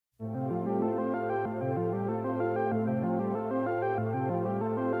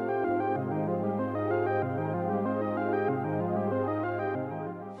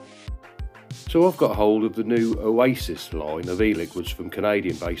So I've got hold of the new Oasis line of e-liquids from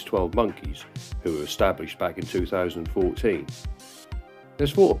Canadian-based 12 Monkeys, who were established back in 2014.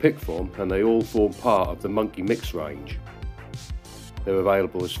 There's 4 to pick from, and they all form part of the Monkey Mix range. They're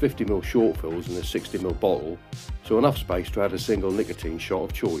available as 50ml short fills in a 60ml bottle, so enough space to add a single nicotine shot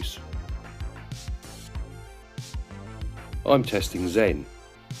of choice. I'm testing Zen,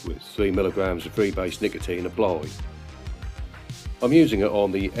 with 3mg of freebase nicotine applied. I'm using it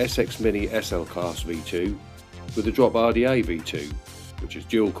on the SX Mini SL Class V2 with the Drop RDA V2, which is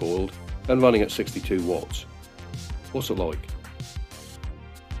dual coiled and running at 62 watts. What's it like?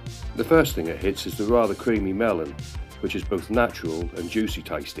 The first thing it hits is the rather creamy melon, which is both natural and juicy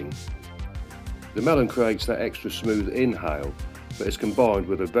tasting. The melon creates that extra smooth inhale, but is combined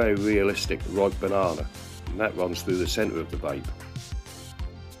with a very realistic ripe banana, and that runs through the centre of the vape.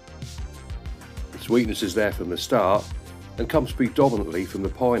 The sweetness is there from the start and comes predominantly from the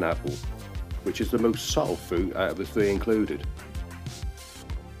pineapple, which is the most subtle fruit out of the 3 included.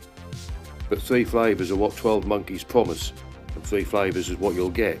 But 3 flavours are what 12 Monkeys promise, and 3 flavours is what you'll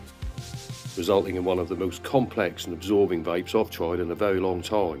get, resulting in one of the most complex and absorbing vapes I've tried in a very long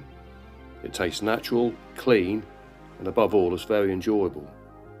time. It tastes natural, clean, and above all is very enjoyable.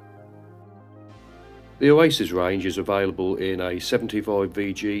 The Oasis range is available in a 75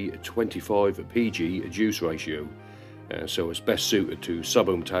 VG, 25 PG juice ratio, so it's best suited to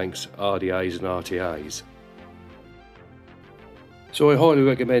sub-ohm tanks, RDAs and RTAs. So I highly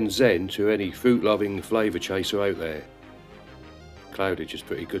recommend Zen to any fruit-loving flavour chaser out there. Cloudage is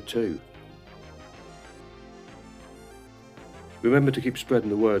pretty good too. Remember to keep spreading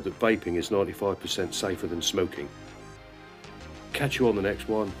the word that vaping is 95% safer than smoking. Catch you on the next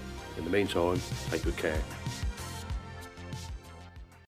one. In the meantime, take good care.